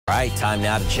All right, time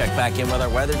now to check back in with our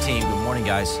weather team. Good morning,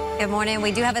 guys. Good morning.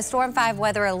 We do have a Storm 5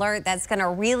 weather alert that's going to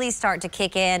really start to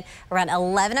kick in around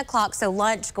 11 o'clock, so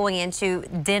lunch going into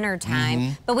dinner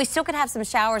time. But we still could have some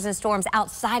showers and storms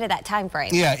outside of that time frame.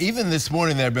 Yeah, even this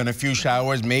morning there have been a few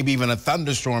showers, maybe even a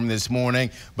thunderstorm this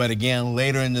morning. But again,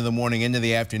 later into the morning, into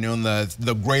the afternoon,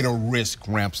 the greater risk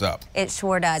ramps up. It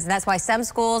sure does. And that's why some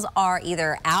schools are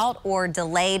either out or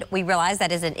delayed. We realize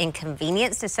that is an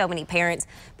inconvenience to so many parents,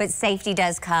 but safety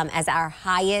does come as our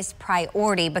highest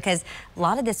priority because a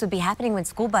lot of this would be happening when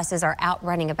school buses are out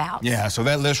running about. Yeah, so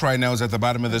that list right now is at the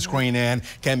bottom of the screen and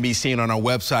can be seen on our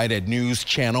website at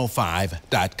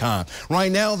newschannel5.com.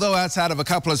 Right now, though, outside of a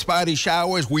couple of spotty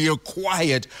showers, we are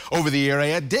quiet over the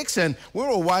area. Dixon, we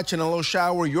were watching a little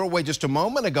shower your way just a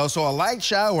moment ago, so a light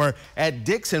shower at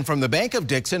Dixon from the Bank of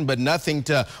Dixon, but nothing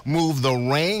to move the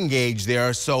rain gauge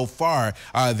there so far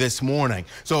this morning.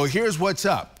 So here's what's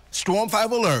up. Storm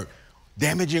 5 alert.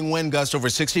 Damaging wind gusts over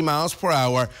 60 miles per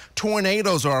hour.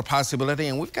 Tornadoes are a possibility,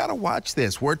 and we've got to watch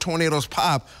this. Where tornadoes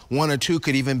pop, one or two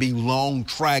could even be long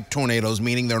track tornadoes,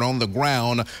 meaning they're on the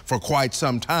ground for quite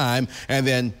some time. And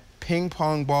then ping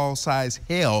pong ball size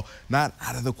hail, not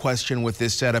out of the question with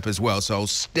this setup as well. So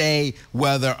stay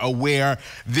weather aware.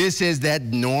 This is that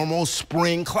normal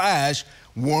spring clash.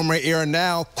 Warmer air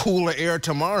now, cooler air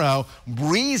tomorrow.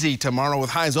 Breezy tomorrow with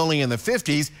highs only in the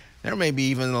 50s. There may be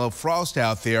even a little frost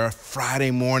out there Friday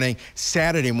morning,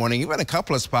 Saturday morning, even a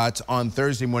couple of spots on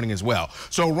Thursday morning as well.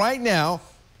 So right now,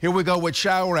 here we go with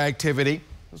shower activity.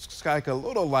 Looks like a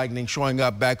little lightning showing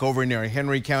up back over near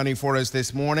Henry County for us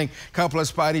this morning. Couple of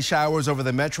spotty showers over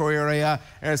the metro area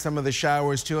and some of the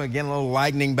showers too. Again, a little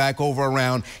lightning back over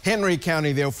around Henry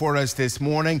County there for us this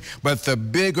morning. But the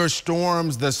bigger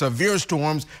storms, the severe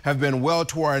storms have been well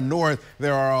to our north.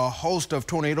 There are a host of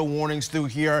tornado warnings through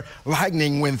here.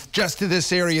 Lightning went just to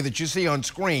this area that you see on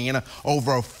screen,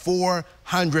 over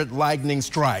 400 lightning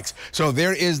strikes. So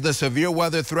there is the severe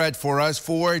weather threat for us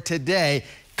for today,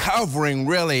 covering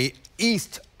really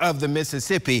east of the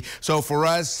Mississippi. So for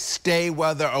us, stay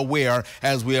weather aware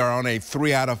as we are on a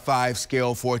 3 out of 5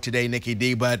 scale for today, Nikki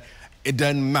D. But it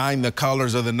doesn't mind the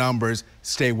colors or the numbers.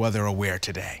 Stay weather aware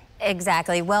today.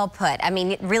 Exactly. Well put. I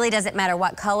mean, it really doesn't matter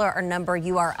what color or number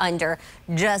you are under.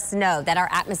 Just know that our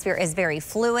atmosphere is very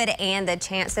fluid and the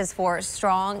chances for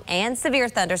strong and severe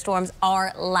thunderstorms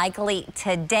are likely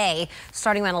today,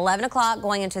 starting around 11 o'clock,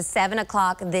 going into 7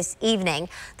 o'clock this evening.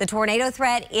 The tornado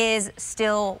threat is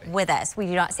still with us. We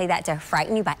do not say that to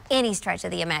frighten you by any stretch of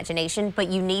the imagination, but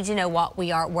you need to know what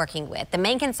we are working with. The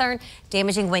main concern,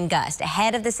 damaging wind gusts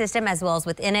ahead of the system as well as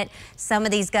within it. Some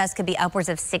of these gusts could be upwards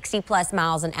of 60+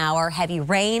 miles an hour. Heavy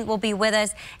rain will be with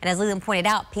us, and as Leland pointed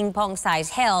out, ping pong size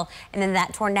hail, and then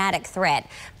that tornadic threat.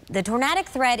 The tornadic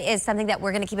threat is something that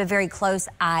we're going to keep a very close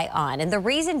eye on. And the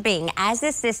reason being, as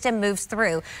this system moves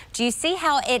through, do you see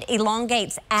how it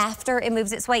elongates after it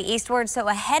moves its way eastward? So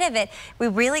ahead of it, we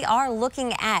really are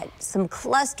looking at some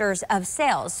clusters of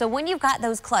cells. So when you've got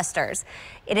those clusters,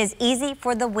 it is easy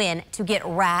for the wind to get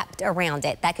wrapped around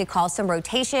it. That could cause some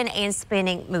rotation and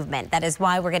spinning movement. That is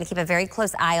why we're going to keep a very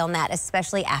close eye on that,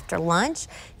 especially after lunch,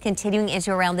 continuing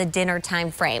into around the dinner time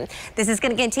frame. This is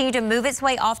going to continue to move its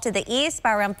way off to the east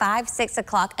by around 5, 6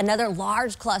 o'clock. Another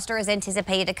large cluster is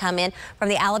anticipated to come in from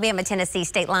the Alabama-Tennessee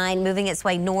state line, moving its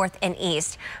way north and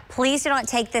east. Please do not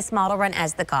take this model run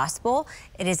as the gospel.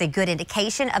 It is a good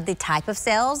indication of the type of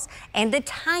cells and the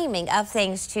timing of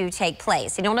things to take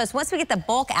place. And you'll notice once we get the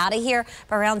bulk out of here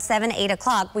by around 7, 8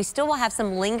 o'clock, we still will have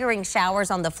some lingering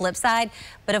showers on the flip side.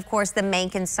 But of course, the main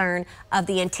concern of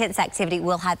the intense activity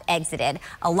will have exited.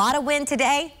 A lot of wind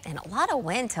today and a lot of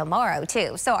wind tomorrow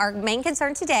too. So our main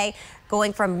concern today,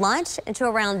 going from lunch into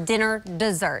around dinner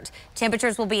dessert.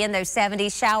 Temperatures will be in those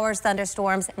 70s, showers,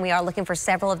 thunderstorms, and we are looking for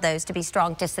several of those to be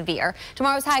strong to severe.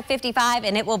 Tomorrow's high 55,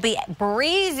 and it will be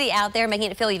breezy out there,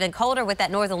 making it feel even colder with that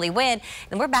northerly wind.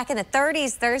 And we're back in the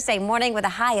 30s Thursday morning with a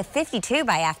high of 52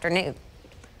 by afternoon.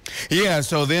 Yeah,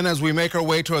 so then as we make our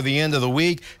way toward the end of the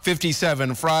week,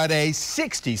 57 Friday,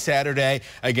 60 Saturday.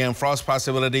 Again, frost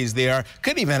possibilities there.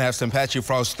 Could even have some patchy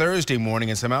frost Thursday morning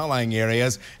in some outlying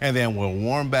areas. And then we'll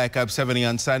warm back up 70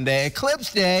 on Sunday.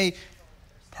 Eclipse day,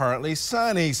 partly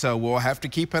sunny. So we'll have to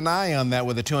keep an eye on that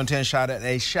with a 2 in 10 shot at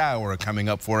a shower coming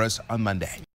up for us on Monday.